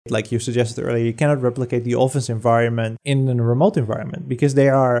Like you suggested earlier, you cannot replicate the office environment in a remote environment because they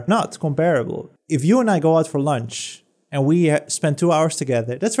are not comparable. If you and I go out for lunch and we spend 2 hours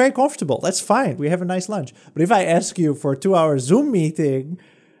together, that's very comfortable. That's fine. We have a nice lunch. But if I ask you for a 2-hour Zoom meeting,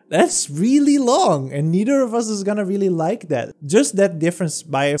 that's really long, and neither of us is going to really like that. Just that difference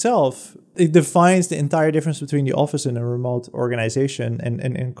by itself, it defines the entire difference between the office and a remote organization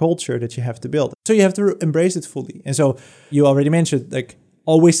and culture that you have to build. So you have to embrace it fully. And so you already mentioned, like,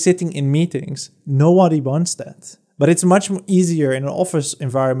 always sitting in meetings. Nobody wants that. But it's much easier in an office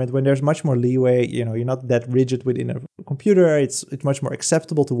environment when there's much more leeway. You know, you're not that rigid within a computer. It's much more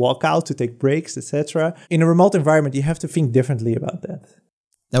acceptable to walk out, to take breaks, etc. In a remote environment, you have to think differently about that.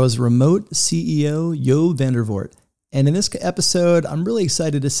 That was Remote CEO Joop van der Voort. And in this episode, I'm really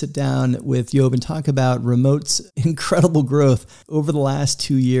excited to sit down with Joop and talk about Remote's incredible growth over the last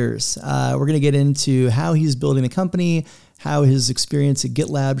 2 years. We're going to get into how he's building the company, how his experience at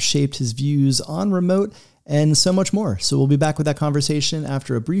GitLab shaped his views on Remote, and so much more. So we'll be back with that conversation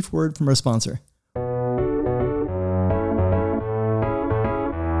after a brief word from our sponsor.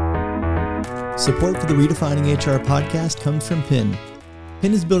 Support for the Redefining HR podcast comes from Pin.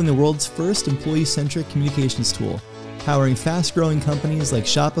 Pin is building the world's first employee-centric communications tool, powering fast-growing companies like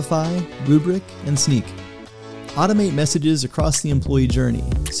Shopify, Rubrik, and Sneak. Automate messages across the employee journey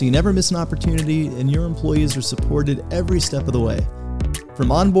so you never miss an opportunity and your employees are supported every step of the way. From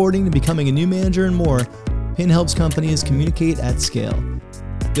onboarding to becoming a new manager and more, Pin helps companies communicate at scale.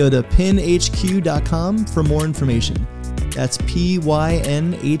 Go to pinhq.com for more information. That's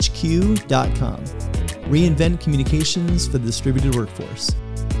pynhq.com. Reinvent communications for the distributed workforce.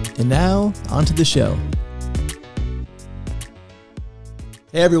 And now, onto the show.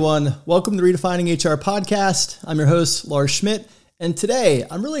 Hey everyone, welcome to the Redefining HR podcast. I'm your host, Lars Schmidt, and today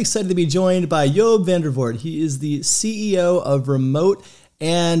I'm really excited to be joined by Joop van der Voort. He is the CEO of Remote,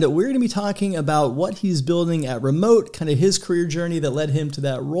 and we're going to be talking about what he's building at Remote, kind of his career journey that led him to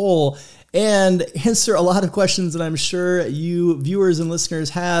that role, and answer a lot of questions that I'm sure you viewers and listeners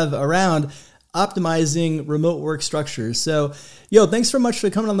have around optimizing remote work structures. So, thanks so much for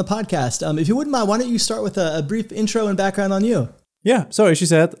coming on the podcast. If you wouldn't mind, why don't you start with a brief intro and background on you? Yeah, so as you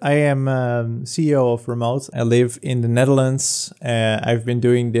said, I am CEO of Remote. I live in the Netherlands. I've been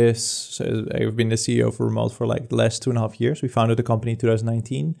doing this, so I've been the CEO for Remote for like the last 2.5 years. We founded the company in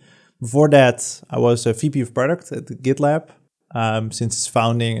 2019. Before that, I was a VP of product at GitLab since its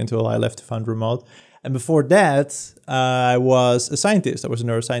founding until I left to found Remote. And before that, I was a scientist. I was a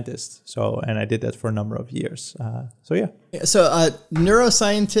neuroscientist. And I did that for a number of years. So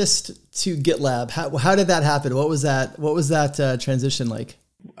neuroscientist to GitLab. How did that happen? What was that transition like?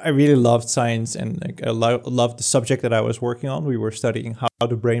 I really loved science, and I loved the subject that I was working on. We were studying how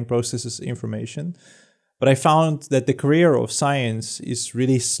the brain processes information. But I found that the career of science is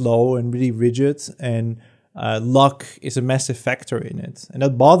really slow and really rigid, and luck is a massive factor in it. And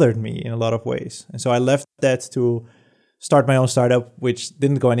that bothered me in a lot of ways. And so I left that to start my own startup, which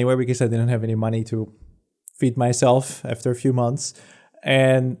didn't go anywhere because I didn't have any money to feed myself after a few months.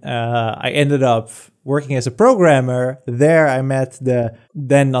 And I ended up working as a programmer. There I met the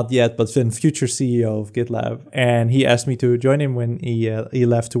then not yet, but then future CEO of GitLab. And he asked me to join him when he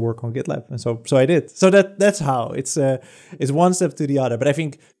left to work on GitLab. And so I did. So that's how. It's one step to the other. But I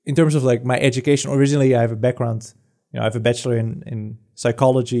think in terms of like my education, originally I have a background, I have a bachelor in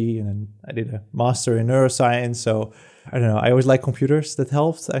psychology, and then I did a master in neuroscience. So I don't know. I always like computers. That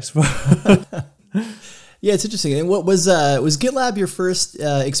helped, I suppose. Yeah, it's interesting. And what was GitLab your first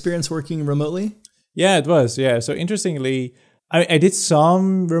experience working remotely? Yeah, it was. Yeah. So interestingly, I did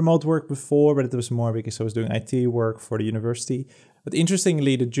some remote work before, but it was more because I was doing IT work for the university. But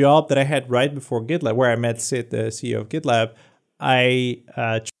interestingly, the job that I had right before GitLab, where I met Sid, the CEO of GitLab, I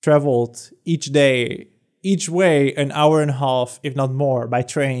traveled each day, each way, an hour and a half, if not more, by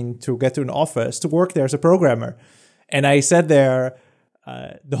train to get to an office to work there as a programmer. And I sat there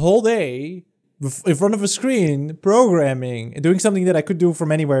the whole day in front of a screen, programming, doing something that I could do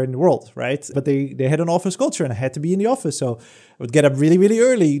from anywhere in the world, right? But they had an office culture, and I had to be in the office. So I would get up really, really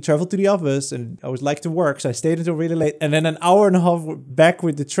early, travel to the office, and I would like to work. So I stayed until really late, and then an hour and a half back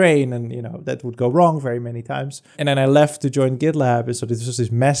with the train, and that would go wrong very many times. And then I left to join GitLab, and so this was this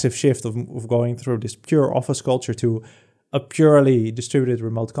massive shift of going through this pure office culture to a purely distributed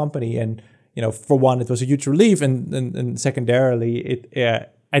remote company. And for one, it was a huge relief, and secondarily,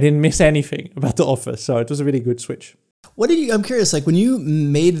 I didn't miss anything about the office. So it was a really good switch. I'm curious, like when you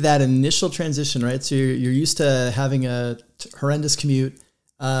made that initial transition, right? So you're used to having a horrendous commute.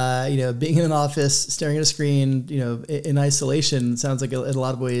 Being in an office, staring at a screen, in isolation sounds like in a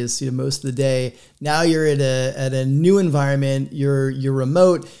lot of ways, most of the day. Now you're at a new environment. You're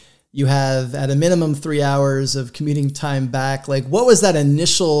remote. You have at a minimum 3 hours of commuting time back. Like, what was that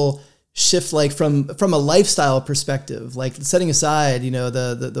initial shift like from a lifestyle perspective? Like, setting aside,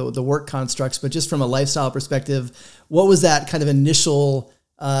 the work constructs, but just from a lifestyle perspective, what was that kind of initial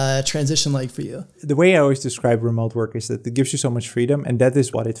transition like for you? The way I always describe remote work is that it gives you so much freedom, and that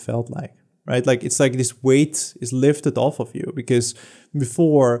is what it felt like, right? Like, it's like this weight is lifted off of you, because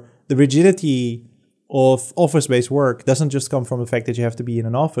before, the rigidity of office-based work doesn't just come from the fact that you have to be in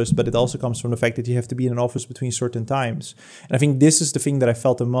an office, but it also comes from the fact that you have to be in an office between certain times. And I think this is the thing that I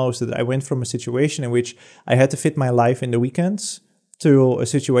felt the most, that I went from a situation in which I had to fit my life in the weekends to a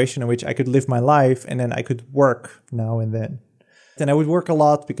situation in which I could live my life and then I could work now and then. And I would work a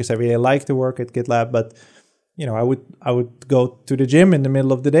lot because I really like to work at GitLab, but I would go to the gym in the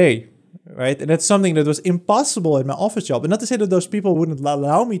middle of the day, right? And that's something that was impossible in my office job. And not to say that those people wouldn't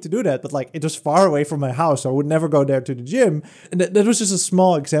allow me to do that, but like, it was far away from my house. So I would never go there to the gym. And that was just a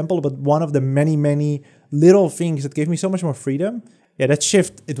small example, but one of the many, many little things that gave me so much more freedom. Yeah, that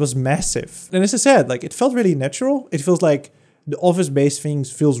shift, it was massive. And as I said, like, it felt really natural. It feels like the office-based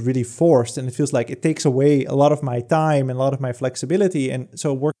things feels really forced, and it feels like it takes away a lot of my time and a lot of my flexibility. And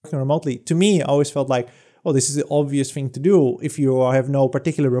so working remotely, to me, I always felt like, oh, this is the obvious thing to do if you have no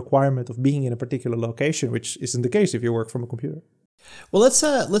particular requirement of being in a particular location, which isn't the case if you work from a computer. Well, let's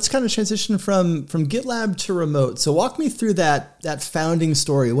kind of transition from GitLab to remote. So walk me through that founding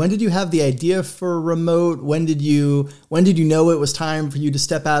story. When did you have the idea for remote? When did you know it was time for you to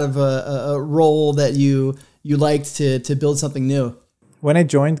step out of a role that you liked to build something new? When I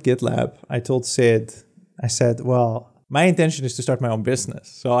joined GitLab, I told Sid, I said, well, my intention is to start my own business.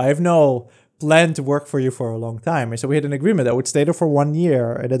 So I have no plan to work for you for a long time. And so we had an agreement that I would stay there for 1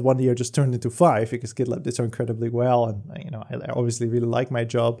 year, and that 1 year just turned into 5 because GitLab did so incredibly well. And I obviously really like my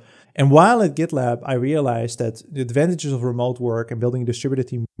job. And while at GitLab, I realized that the advantages of remote work and building a distributed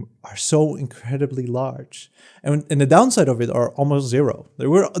team are so incredibly large. And the downside of it are almost zero.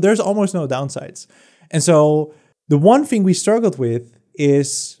 There's almost no downsides. And so the one thing we struggled with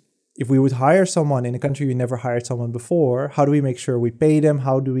is, if we would hire someone in a country we never hired someone before, how do we make sure we pay them?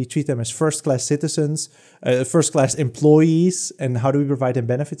 How do we treat them as first-class citizens, first-class employees, and how do we provide them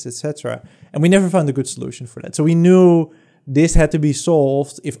benefits, etc.? And we never found a good solution for that. So we knew this had to be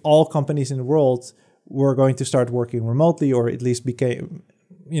solved if all companies in the world were going to start working remotely, or at least became,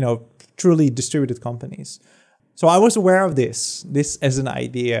 truly distributed companies. So I was aware of this as an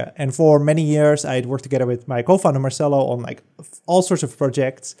idea. And for many years, I had worked together with my co-founder, Marcelo, on like all sorts of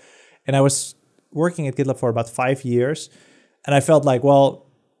projects. And I was working at GitLab for about 5 years. And I felt like, well,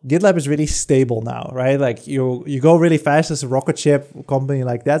 GitLab is really stable now, right? Like you go really fast as a rocket ship company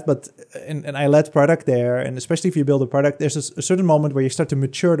like that. But and I led product there. And especially if you build a product, there's a certain moment where you start to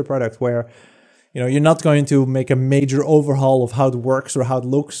mature the product, where you're not going to make a major overhaul of how it works or how it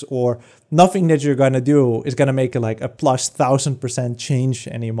looks, or nothing that you're going to do is going to make a plus 1,000% change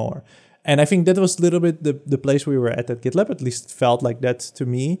anymore. And I think that was a little bit the place we were at GitLab, at least felt like that to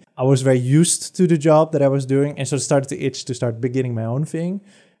me. I was very used to the job that I was doing, and so it started to itch to start beginning my own thing.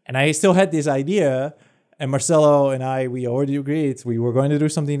 And I still had this idea, and Marcelo and we already agreed we were going to do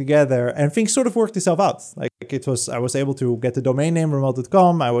something together, and things sort of worked itself out. I was able to get the domain name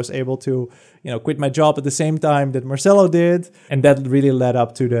remote.com. I was able to, quit my job at the same time that Marcelo did, and that really led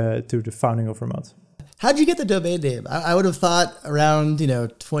up to the founding of Remote. How'd you get the domain name? I would have thought around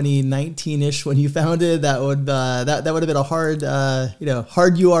 2019-ish when you founded, that would have been a hard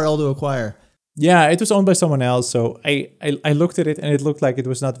URL to acquire. Yeah, it was owned by someone else. So I looked at it, and it looked like it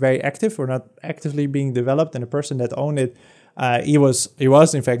was not very active or not actively being developed. And the person that owned it, he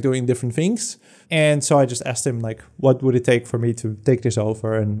was in fact doing different things. And so I just asked him, what would it take for me to take this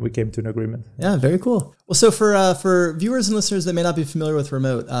over? And we came to an agreement. Yeah, very cool. Well, so for viewers and listeners that may not be familiar with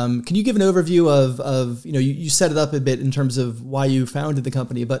Remote, can you give an overview of you set it up a bit in terms of why you founded the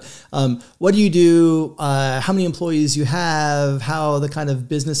company, but what do you do? How many employees you have? How the kind of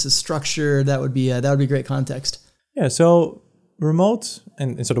business is structured? That would be great context. Yeah. So Remote,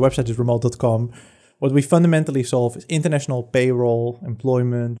 and so the website is remote.com. What we fundamentally solve is international payroll,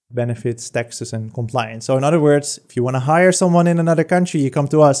 employment, benefits, taxes, and compliance. So in other words, if you want to hire someone in another country, you come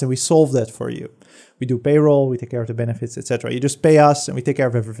to us and we solve that for you. We do payroll, we take care of the benefits, etc. You just pay us and we take care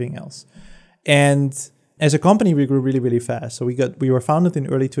of everything else. And as a company, we grew really, really fast. So we were founded in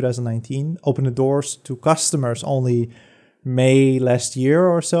early 2019, opened the doors to customers only May last year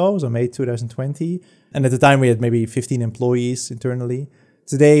or so May 2020. And at the time, we had maybe 15 employees internally.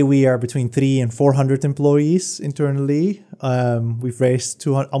 Today, we are between 300 and 400 employees internally. We've raised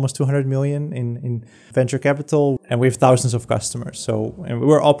almost 200 million in venture capital, and we have thousands of customers. So and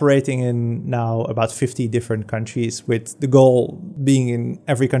we're operating in now about 50 different countries, with the goal being in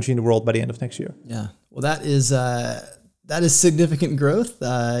every country in the world by the end of next year. Yeah. Well, that is significant growth.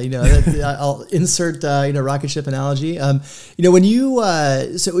 I'll insert, rocket ship analogy.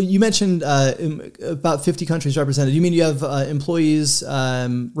 When so you mentioned about 50 countries represented. You mean you have employees,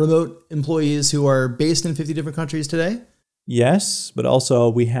 remote employees who are based in 50 different countries today? Yes, but also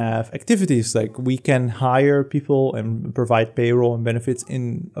we have activities like we can hire people and provide payroll and benefits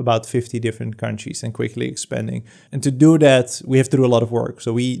in about 50 different countries and quickly expanding. And to do that, we have to do a lot of work.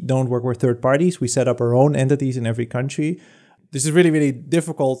 So we don't work with third parties. We set up our own entities in every country. This is really, really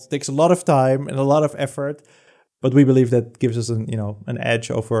difficult. It takes a lot of time and a lot of effort, but we believe that gives us an edge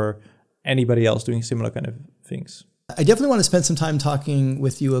over anybody else doing similar kind of things. I definitely want to spend some time talking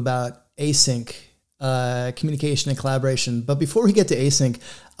with you about async communication and collaboration. But before we get to async,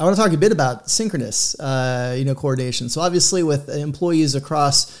 I want to talk a bit about synchronous, coordination. So obviously with employees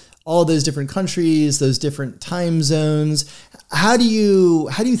across all those different countries, those different time zones, how do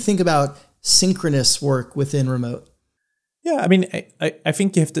you think about synchronous work within remote? Yeah, I mean, I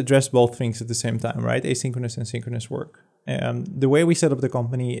think you have to address both things at the same time, right? Asynchronous and synchronous work. The way we set up the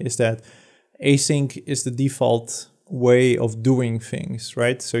company is that async is the default way of doing things,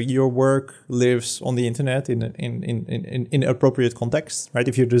 right? So your work lives on the internet in appropriate context, right?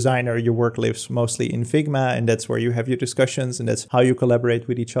 If you're a designer, your work lives mostly in Figma, and that's where you have your discussions and that's how you collaborate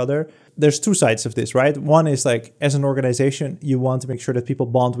with each other. There's two sides of this, right? One is like, as an organization, you want to make sure that people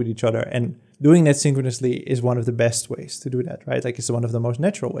bond with each other, and doing that synchronously is one of the best ways to do that, right? Like, it's one of the most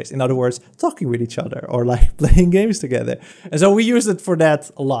natural ways. In other words, talking with each other or like playing games together. And so we use it for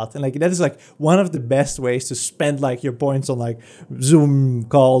that a lot. And like, that is like one of the best ways to spend like your points on like Zoom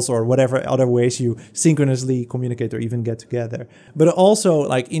calls or whatever other ways you synchronously communicate or even get together. But also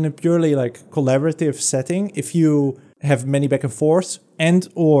like in a purely like collaborative setting, if you have many back and forths and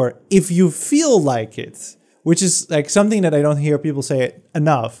or if you feel like it, which is like something that I don't hear people say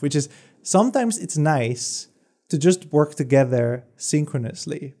enough, which is sometimes it's nice to just work together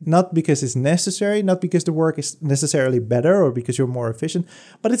synchronously, not because it's necessary, not because the work is necessarily better or because you're more efficient,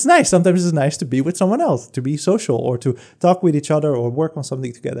 but it's nice. Sometimes it's nice to be with someone else, to be social or to talk with each other or work on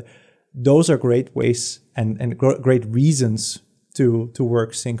something together. Those are great ways and great reasons to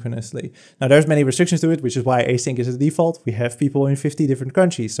work synchronously. Now, there's many restrictions to it, which is why async is the default. We have people in 50 different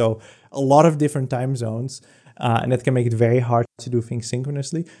countries, so a lot of different time zones. And that can make it very hard to do things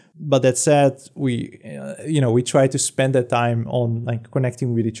synchronously. But that said, we try to spend that time on like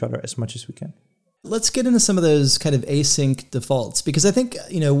connecting with each other as much as we can. Let's get into some of those kind of async defaults, because I think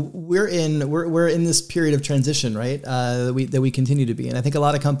we're in this period of transition, right? That we continue to be, and I think a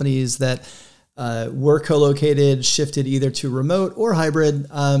lot of companies that were co-located shifted either to remote or hybrid.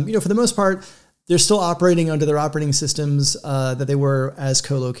 For the most part, they're still operating under their operating systems that they were as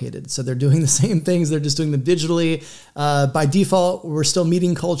co-located. So they're doing the same things. They're just doing them digitally. By default, we're still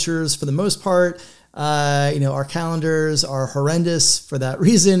meeting cultures for the most part. Our calendars are horrendous for that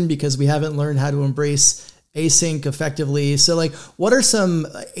reason because we haven't learned how to embrace async effectively. So like, what are some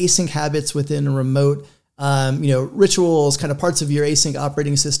async habits within remote, rituals, kind of parts of your async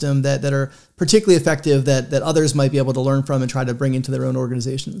operating system that are particularly effective that others might be able to learn from and try to bring into their own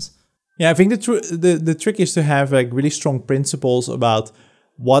organizations? Yeah, I think the trick is to have like really strong principles about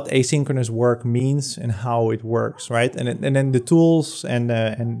what asynchronous work means and how it works, right? And then the tools and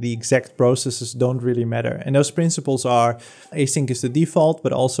the exact processes don't really matter. And those principles are async is the default,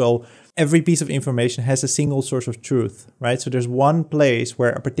 but also every piece of information has a single source of truth, right? So there's one place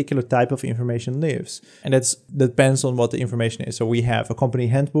where a particular type of information lives, and that depends on what the information is. So we have a company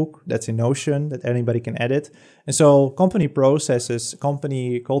handbook that's in Notion that anybody can edit. And so company processes,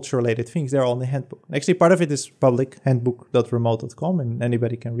 company culture-related things, they're all in the handbook. Actually, part of it is public, handbook.remote.com, and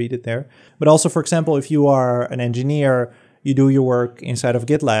anybody can read it there. But also, for example, if you are an engineer, you do your work inside of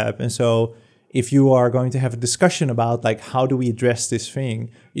GitLab. And so if you are going to have a discussion about like, how do we address this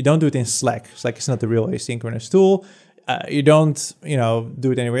thing, you don't do it in Slack. Slack is not the real asynchronous tool. You don't,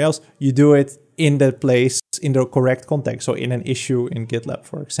 do it anywhere else. You do it in that place, in the correct context. So in an issue in GitLab,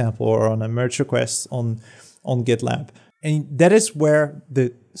 for example, or on a merge request on GitLab. And that is where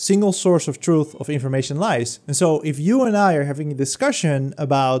the single source of truth of information lies. And so if you and I are having a discussion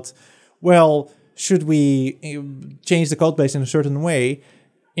about, well, should we change the code base in a certain way,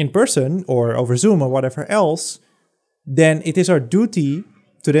 in person or over Zoom or whatever else, then it is our duty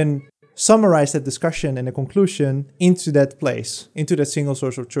to then summarize that discussion and a conclusion into that place, into that single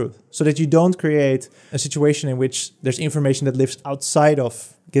source of truth, so that you don't create a situation in which there's information that lives outside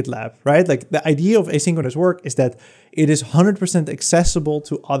of GitLab, right? Like the idea of asynchronous work is that it is 100% accessible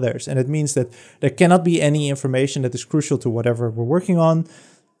to others. And it means that there cannot be any information that is crucial to whatever we're working on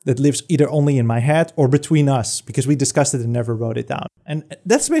that lives either only in my head or between us, because we discussed it and never wrote it down. And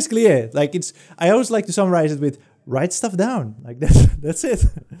that's basically it. Like I always like to summarize it with write stuff down. Like that's it.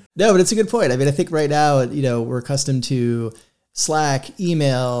 No, but it's a good point. I mean, I think right now, we're accustomed to Slack,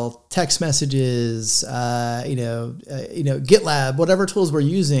 email, text messages, GitLab, whatever tools we're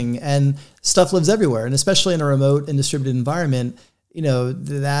using, and stuff lives everywhere. And especially in a remote and distributed environment,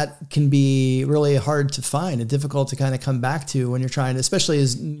 that can be really hard to find and difficult to kind of come back to when you're trying to, especially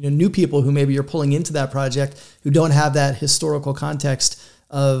as new people who maybe you're pulling into that project who don't have that historical context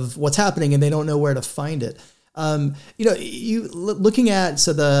of what's happening and they don't know where to find it. You looking at,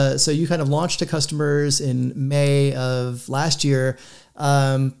 so you kind of launched to customers in May of last year.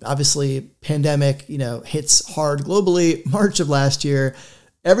 Obviously pandemic, hits hard globally, March of last year,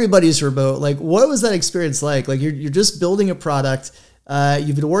 everybody's remote. Like, what was that experience like? Like you're just building a product.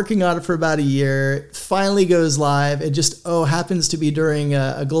 You've been working on it for about a year, finally goes live. It just, happens to be during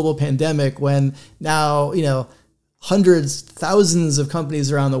a global pandemic when now, hundreds, thousands of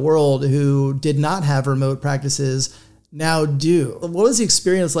companies around the world who did not have remote practices now do. What was the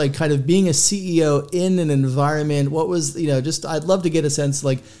experience like kind of being a CEO in an environment? What was, I'd love to get a sense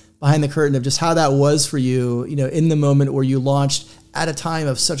like behind the curtain of just how that was for you, in the moment where you launched at a time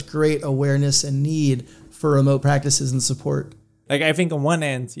of such great awareness and need for remote practices and support. Like, I think on one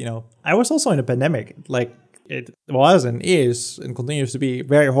end, I was also in a pandemic. Like, it was and is and continues to be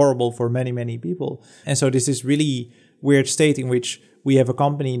very horrible for many, many people. And so this is really weird state in which we have a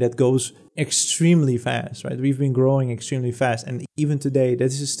company that goes extremely fast, right? We've been growing extremely fast. And even today,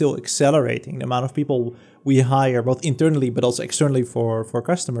 this is still accelerating. The amount of people we hire, both internally, but also externally for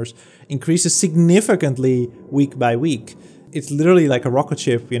customers, increases significantly week by week. It's literally like a rocket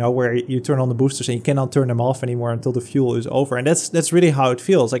ship, where you turn on the boosters and you cannot turn them off anymore until the fuel is over. And that's really how it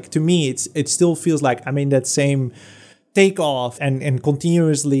feels. Like, to me, it still feels like I'm in that same takeoff and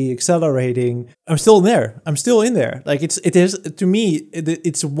continuously accelerating. I'm still in there. Like, it is to me,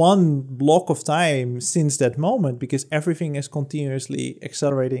 it's one block of time since that moment, because everything is continuously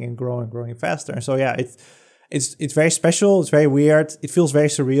accelerating and growing faster. And so, yeah, it's very special. It's very weird. It feels very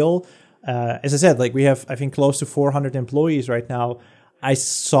surreal. As I said, like, we have, I think, close to 400 employees right now. I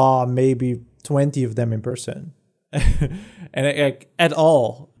saw maybe 20 of them in person, and at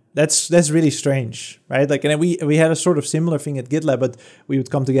all. That's really strange, right? Like, and we had a sort of similar thing at GitLab, but we would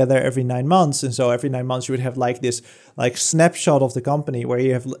come together every 9 months, and so every 9 months you would have like this like snapshot of the company where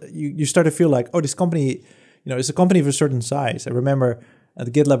you start to feel like, oh, this company, it's a company of a certain size. I remember at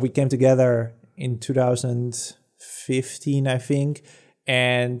GitLab we came together in 2015, I think.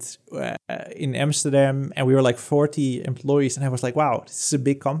 And in Amsterdam, and we were like 40 employees, and I was like, wow, this is a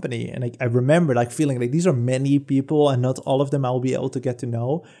big company. And I remember like feeling like these are many people, and not all of them I'll be able to get to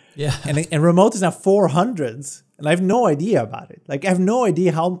know. Yeah. And remote is now 400, and I have no idea about it. Like, I have no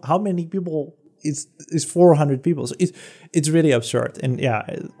idea how many people is 400 people. So it's really absurd. And yeah,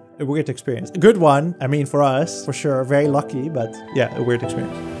 a weird experience. A good one. I mean, for us, for sure, very lucky, but yeah, a weird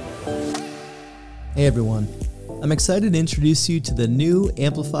experience. Hey everyone. I'm excited to introduce you to the new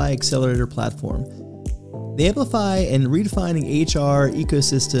Amplify Accelerator platform. The Amplify and Redefining HR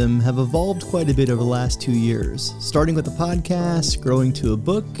ecosystem have evolved quite a bit over the last 2 years, starting with the podcast, growing to a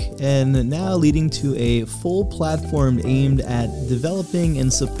book, and now leading to a full platform aimed at developing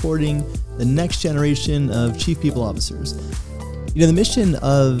and supporting the next generation of chief people officers. The mission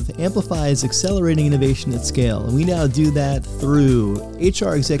of Amplify is accelerating innovation at scale, and we now do that through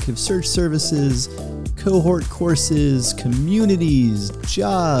HR executive search services, cohort courses, communities,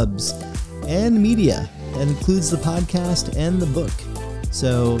 jobs, and media. That includes the podcast and the book.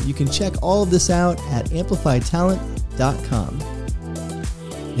 So you can check all of this out at amplifytalent.com.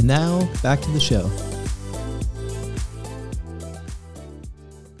 And now, back to the show.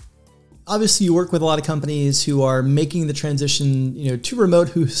 Obviously, you work with a lot of companies who are making the transition, to remote,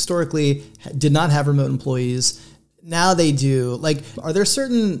 who historically did not have remote employees. Now they do. Like, are there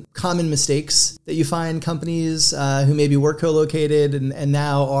certain common mistakes that you find companies who maybe were co-located and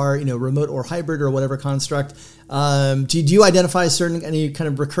now are, remote or hybrid or whatever construct? Do you identify any kind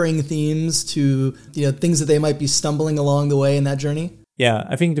of recurring themes to, things that they might be stumbling along the way in that journey? Yeah,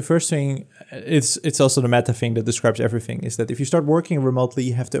 I think the first thing, it's also the meta thing that describes everything, is that if you start working remotely,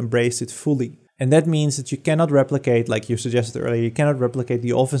 you have to embrace it fully. And that means that you cannot replicate, like you suggested earlier, you cannot replicate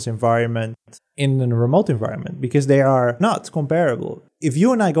the office environment in a remote environment because they are not comparable. If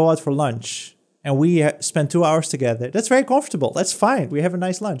you and I go out for lunch and we spend 2 hours together, that's very comfortable. That's fine. We have a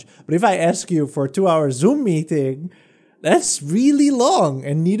nice lunch. But if I ask you for a 2-hour Zoom meeting, that's really long,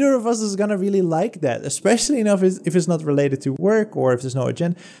 and neither of us is going to really like that, especially if it's not related to work or if there's no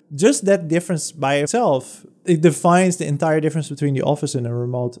agenda. Just that difference by itself, it defines the entire difference between the office and a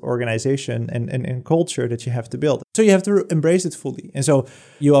remote organization and culture that you have to build. So you have to embrace it fully. And so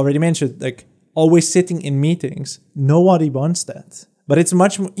you already mentioned, like, always sitting in meetings. Nobody wants that. But it's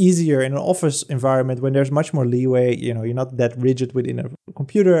much easier in an office environment when there's much more leeway. You know, you're not that rigid within a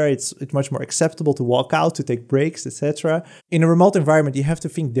computer. It's much more acceptable to walk out, to take breaks, etc. In a remote environment, you have to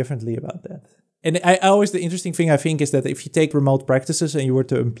think differently about that. And the interesting thing I think is that if you take remote practices and you were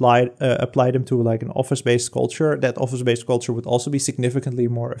to apply them to like an office-based culture, that office-based culture would also be significantly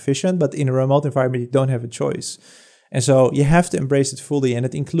more efficient. But in a remote environment, you don't have a choice. And so you have to embrace it fully. And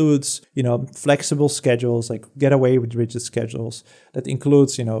it includes, flexible schedules, like get away with rigid schedules. That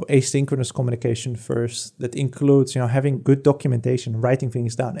includes, asynchronous communication first. That includes, having good documentation, writing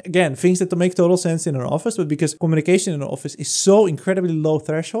things down. Again, things that make total sense in an office, but because communication in an office is so incredibly low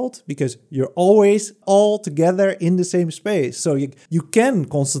threshold, because you're always all together in the same space. So you can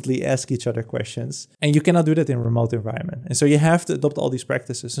constantly ask each other questions, and you cannot do that in a remote environment. And so you have to adopt all these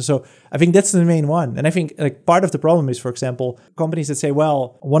practices. And so I think that's the main one. And I think like part of the problem is, for example, companies that say,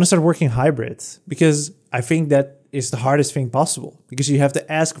 well, I want to start working hybrid, because I think that is the hardest thing possible, because you have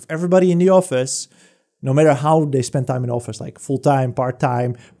to ask of everybody in the office, no matter how they spend time in the office, like full-time,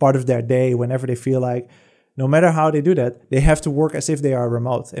 part-time, part of their day, whenever they feel like, no matter how they do that, they have to work as if they are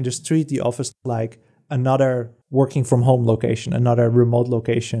remote and just treat the office like another working from home location, another remote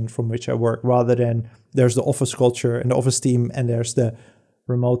location from which I work, rather than there's the office culture and the office team and there's the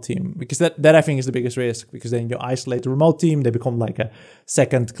remote team, because that I think is the biggest risk, because then you isolate the remote team, they become like a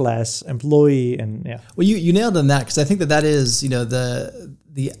second class employee. And yeah, well, you nailed on that, because I think that is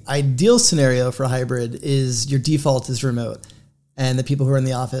the ideal scenario for hybrid is your default is remote, and the people who are in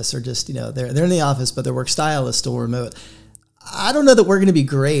the office are just they're in the office, but their work style is still remote. I don't know that we're going to be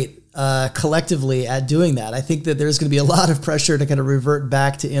great collectively at doing that. I think that there's going to be a lot of pressure to kind of revert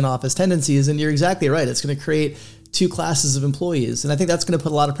back to in-office tendencies, and you're exactly right. It's going to create two classes of employees. And I think that's going to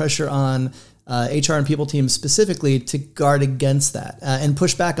put a lot of pressure on HR and people teams specifically to guard against that and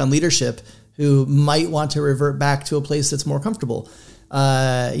push back on leadership who might want to revert back to a place that's more comfortable,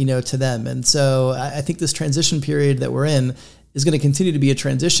 to them. And so I think this transition period that we're in is going to continue to be a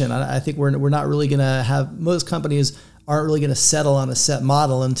transition. I think we're not really going to have, most companies aren't really going to settle on a set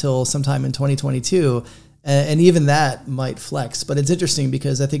model until sometime in 2022. And even that might flex. But it's interesting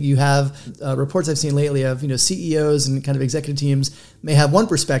because I think you have reports I've seen lately of, CEOs and kind of executive teams may have one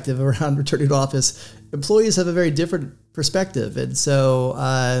perspective around returning to office. Employees have a very different perspective. And so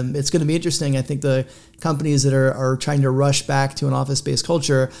it's going to be interesting. I think the companies that are trying to rush back to an office-based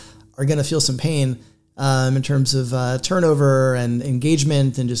culture are going to feel some pain in terms of turnover and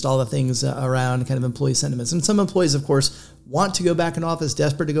engagement and just all the things around kind of employee sentiments. And some employees, of course, want to go back in office,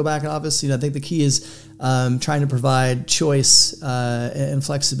 desperate to go back in office. I think the key is trying to provide choice and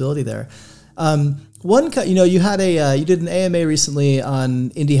flexibility there. You did an AMA recently on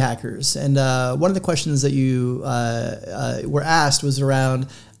indie hackers, and one of the questions that you were asked was around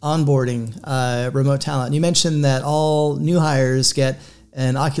onboarding remote talent. And you mentioned that all new hires get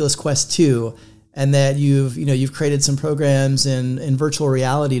an Oculus Quest 2, and that you've created some programs in virtual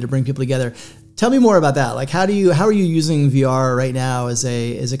reality to bring people together. Tell me more about that. Like, how are you using VR right now as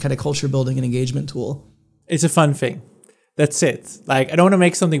a kind of culture building and engagement tool? It's a fun thing. That's it. Like, I don't want to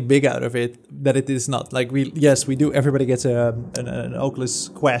make something big out of it that it is not. Like, we do. Everybody gets an Oculus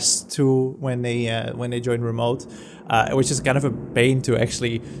Quest 2 when they join remote, which is kind of a pain to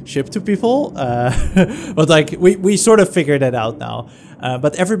actually ship to people. But like we sort of figured that out now.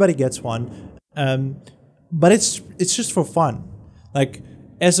 But everybody gets one. But it's just for fun. Like,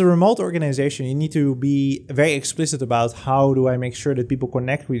 as a remote organization, you need to be very explicit about how do I make sure that people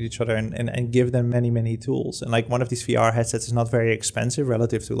connect with each other and give them many, many tools. And like, one of these VR headsets is not very expensive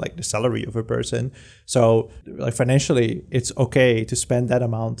relative to like the salary of a person. So like, financially, it's okay to spend that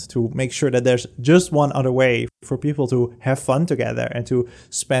amount to make sure that there's just one other way for people to have fun together and to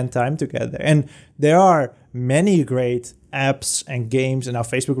spend time together. And there are many great apps and games, and now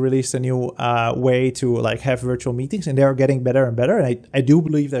Facebook released a new way to like have virtual meetings, and they are getting better and better. And I do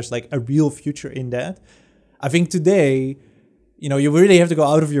believe there's like a real future in that. I think today, you really have to go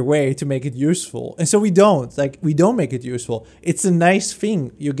out of your way to make it useful. And so we don't make it useful. It's a nice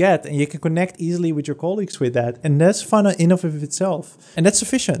thing you get, and you can connect easily with your colleagues with that. And that's fun in of itself. And that's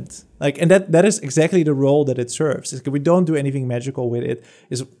sufficient. And that is exactly the role that it serves. We don't do anything magical with it.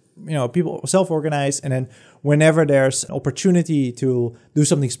 People self-organize, and then whenever there's an opportunity to do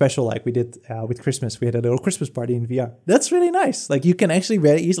something special, like we did with Christmas, we had a little Christmas party in VR. That's really nice. You can actually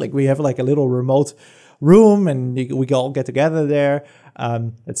very easily, we have a little remote room, and we all get together there.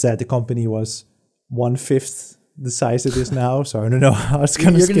 That said, the company was 1/5 the size it is now, so I don't know how it's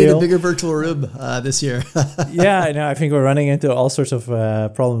going to scale. You're going to need a bigger virtual room this year. Yeah, I know. I think we're running into all sorts of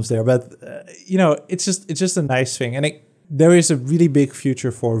problems there, but it's just a nice thing, and there is a really big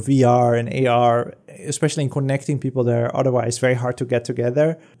future for VR and AR, especially in connecting people that are otherwise very hard to get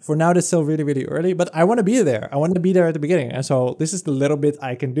together. For now, that's still really, really early, but I want to be there. I want to be there at the beginning, and so this is the little bit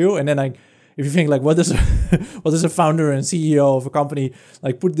I can do, and then if you think what does a founder and CEO of a company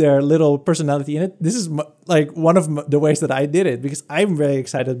put their little personality in it, this is one of the ways that I did it, because I'm very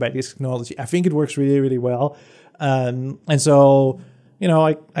excited by this technology. I think it works really, really well, and so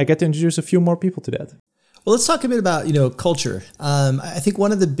I get to introduce a few more people to that. Well, let's talk a bit about, culture. I think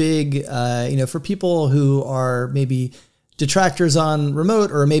one of the big, for people who are maybe detractors on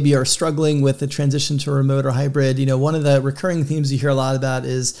remote, or maybe are struggling with the transition to remote or hybrid, one of the recurring themes you hear a lot about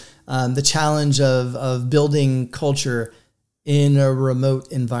is the challenge of building culture in a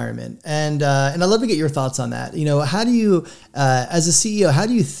remote environment. And I'd love to get your thoughts on that. How do you, as a CEO, how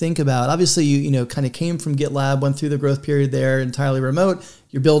do you think about, obviously you kind of came from GitLab, went through the growth period there, entirely remote.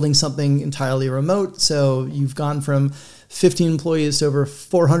 You're building something entirely remote. So you've gone from 15 employees to over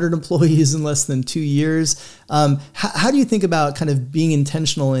 400 employees in less than 2 years. How do you think about kind of being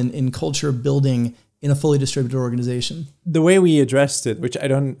intentional in culture building in a fully distributed organization? The way we addressed it, which I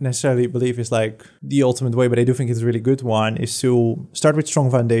don't necessarily believe is the ultimate way, but I do think it's a really good one, is to start with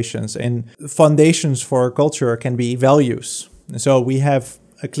strong foundations. And foundations for culture can be values. And so we have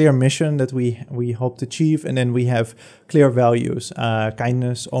a clear mission that we hope to achieve, and then we have clear values: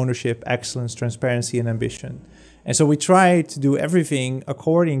 kindness, ownership, excellence, transparency, and ambition. And so we try to do everything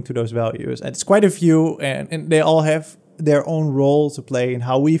according to those values. And it's quite a few, and they all have their own role to play in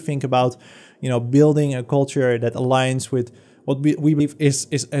how we think about building a culture that aligns with what we believe is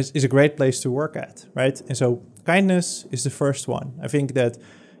a great place to work at, right? And so kindness is the first one. I think that,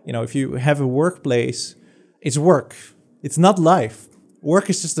 if you have a workplace, it's work. It's not life.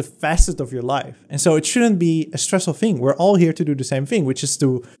 Work is just a facet of your life. And so it shouldn't be a stressful thing. We're all here to do the same thing, which is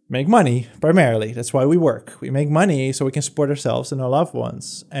to make money primarily. That's why we work. We make money so we can support ourselves and our loved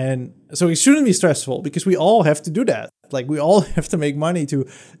ones. And so it shouldn't be stressful, because we all have to do that. We all have to make money too.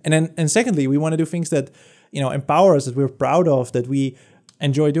 And secondly, we want to do things that, empower us, that we're proud of, that we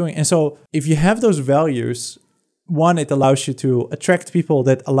enjoy doing. And so if you have those values, one, it allows you to attract people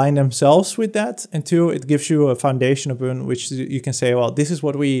that align themselves with that. And two, it gives you a foundation upon which you can say, well, this is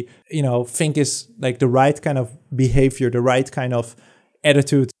what we, think is the right kind of behavior, the right kind of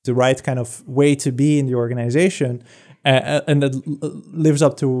attitude, the right kind of way to be in the organization. And that lives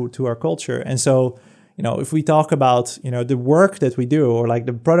up to our culture. And so, if we talk about, the work that we do, or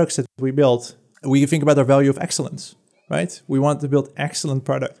the products that we build, we think about our value of excellence. Right? We want to build excellent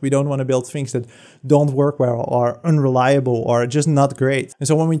product. We don't want to build things that don't work well, or unreliable, or just not great. And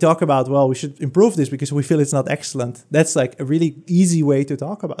so when we talk about, well, we should improve this because we feel it's not excellent, that's a really easy way to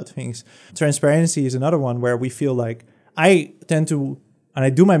talk about things. Transparency is another one where we feel I tend to, and I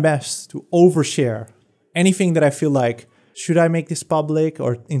do my best to overshare anything that I feel should I make this public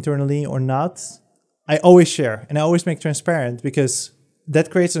or internally or not? I always share, and I always make transparent, because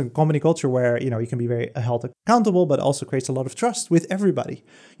that creates a company culture where, you can be very held accountable, but also creates a lot of trust with everybody.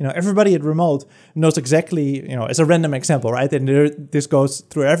 Everybody at Remote knows exactly, as a random example, right? And this goes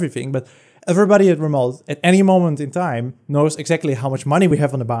through everything, but everybody at Remote at any moment in time knows exactly how much money we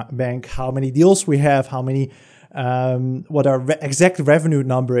have on the bank, how many deals we have, how many, what our exact revenue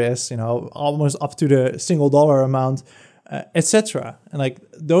number is, almost up to the single dollar amount, etc. And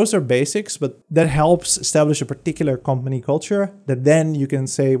those are basics, but that helps establish a particular company culture that then you can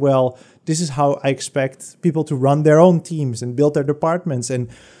say, well, this is how I expect people to run their own teams and build their departments and,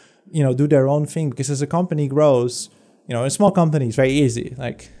 do their own thing. Because as a company grows, in small companies, very easy.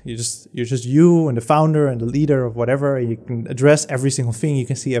 You're just you and the founder and the leader of whatever. You can address every single thing. You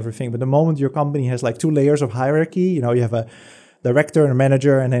can see everything. But the moment your company has 2 layers of hierarchy, you have a director and a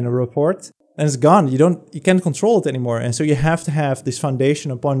manager and then a report, and it's gone. You can't control it anymore. And so you have to have this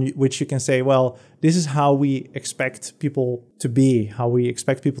foundation upon which you can say, well, this is how we expect people to be, how we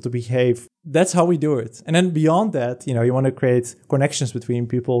expect people to behave. That's how we do it. And then beyond that, you want to create connections between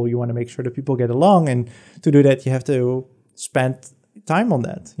people. You want to make sure that people get along. And to do that, you have to, spend time on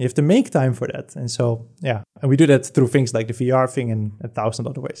that. You have to make time for that. And so, yeah, and we do that through things like the VR thing and 1,000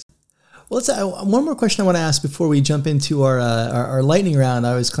 other ways. Well, one more question I want to ask before we jump into our lightning round.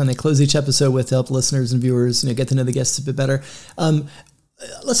 I always kind of close each episode with to help listeners and viewers, get to know the guests a bit better.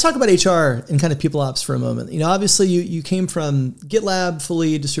 Let's talk about HR and kind of people ops for a moment. Obviously you came from GitLab,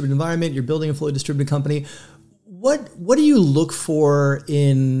 fully distributed environment. You're building a fully distributed company. What do you look for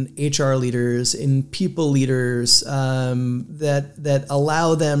in HR leaders, in people leaders, that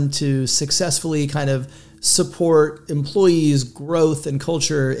allow them to successfully kind of support employees' growth and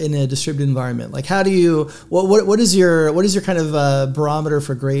culture in a distributed environment? Like, how do you? What is your kind of barometer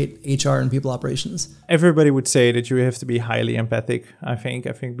for great HR and people operations? Everybody would say that you have to be highly empathic. I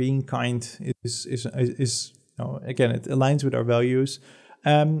think being kind is again, it aligns with our values,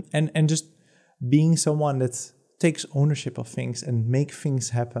 and just being someone that takes ownership of things and make things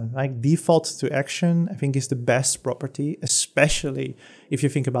happen. Like default to action, I think is the best property, especially if you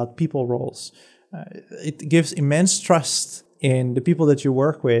think about people roles. It gives immense trust in the people that you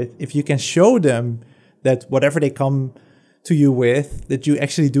work with if you can show them that whatever they come to you with, that you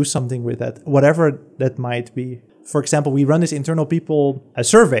actually do something with that, whatever that might be. For example, we run this internal people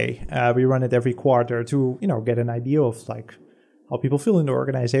survey. We run it every quarter to get an idea of like how people feel in the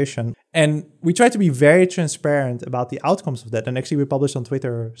organization. And we try to be very transparent about the outcomes of that. And actually we published on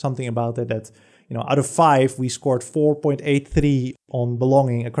Twitter something about it that, out of 5, we scored 4.83 on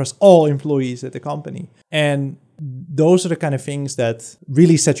belonging across all employees at the company. And those are the kind of things that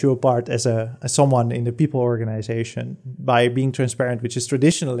really set you apart as someone in the people organization by being transparent, which is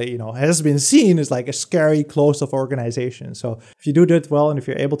traditionally, has been seen as like a scary, closed-off organization. So if you do that well and if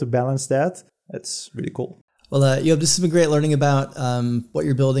you're able to balance that, that's really cool. Well, Job, this has been great learning about what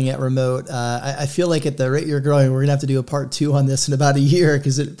you're building at Remote. I feel like at the rate you're growing, we're going to have to do a part 2 on this in about a year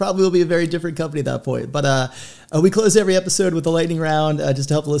because it probably will be a very different company at that point. But we close every episode with a lightning round just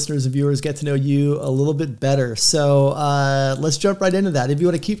to help listeners and viewers get to know you a little bit better. So let's jump right into that. If you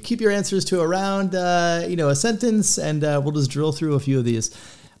want to keep your answers to around a sentence, and we'll just drill through a few of these.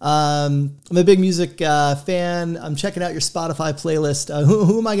 I'm a big music fan. I'm checking out your Spotify playlist.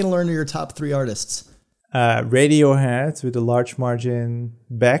 Who am I going to learn are your top 3 artists? Radiohead with a large margin,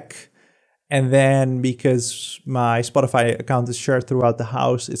 Beck, and then because my Spotify account is shared throughout the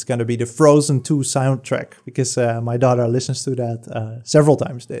house, it's going to be the Frozen 2 soundtrack because my daughter listens to that several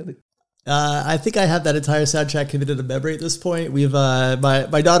times daily. I think I have that entire soundtrack committed to memory at this point. We've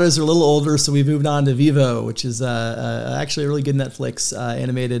my daughters are a little older, so we've moved on to Vivo, which is actually a really good Netflix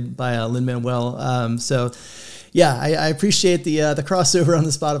animated by Lin-Manuel. So. Yeah, I appreciate the crossover on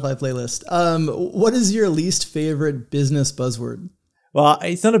the Spotify playlist. What is your least favorite business buzzword? Well,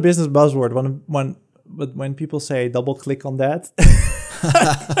 it's not a business buzzword. But when people say double click on that,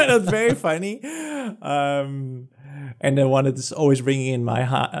 that's very funny. And then one that is always ringing in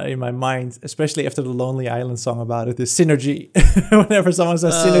my mind, especially after the Lonely Island song about it, is synergy. Whenever someone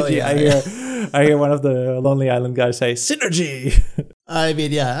says synergy, yeah. I hear one of the Lonely Island guys say synergy. I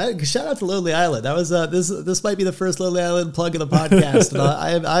mean, yeah. Shout out to Lonely Island. That was this might be the first Lonely Island plug in the podcast,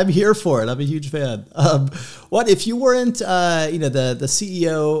 and I'm here for it. I'm a huge fan. What if you weren't, the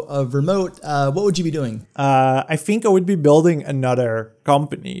CEO of Remote? What would you be doing? I think I would be building another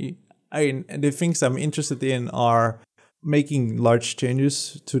company. The things I'm interested in are making large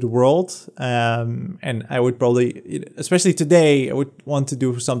changes to the world. And I would probably, especially today, I would want to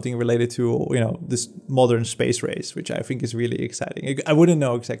do something related to, this modern space race, which I think is really exciting. I wouldn't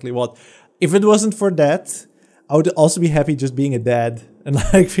know exactly what. If it wasn't for that, I would also be happy just being a dad and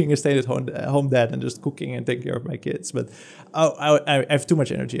like being a stay-at-home dad and just cooking and taking care of my kids. But I have too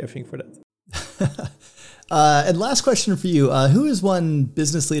much energy, I think, for that. And last question for you: who is one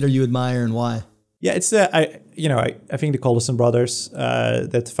business leader you admire and why? Yeah, it's I think the Collison brothers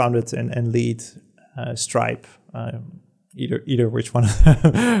that founded and lead Stripe. Either which one.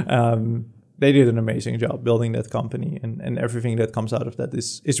 They did an amazing job building that company, and everything that comes out of that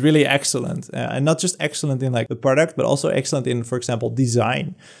is really excellent, and not just excellent in like the product, but also excellent in, for example,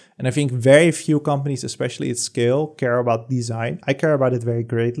 design. And I think very few companies, especially at scale, care about design. I care about it very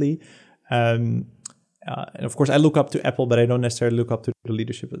greatly. And of course, I look up to Apple, but I don't necessarily look up to the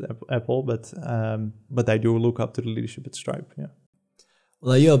leadership at Apple. But I do look up to the leadership at Stripe. Yeah.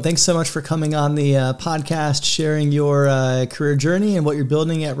 Well, Job, thanks so much for coming on the podcast, sharing your career journey and what you're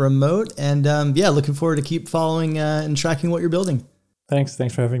building at Remote. And looking forward to keep following and tracking what you're building. Thanks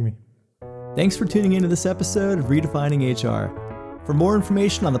for having me. Thanks for tuning into this episode of Redefining HR. For more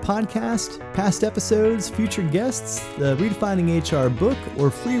information on the podcast, past episodes, featured guests, the Redefining HR book, or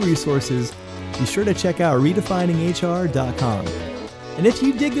free resources, be sure to check out redefininghr.com. And if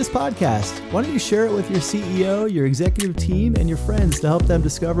you dig this podcast, why don't you share it with your CEO, your executive team, and your friends to help them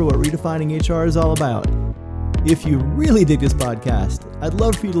discover what redefining HR is all about. If you really dig this podcast, I'd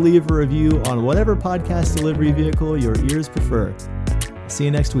love for you to leave a review on whatever podcast delivery vehicle your ears prefer. See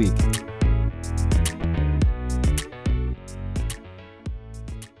you next week.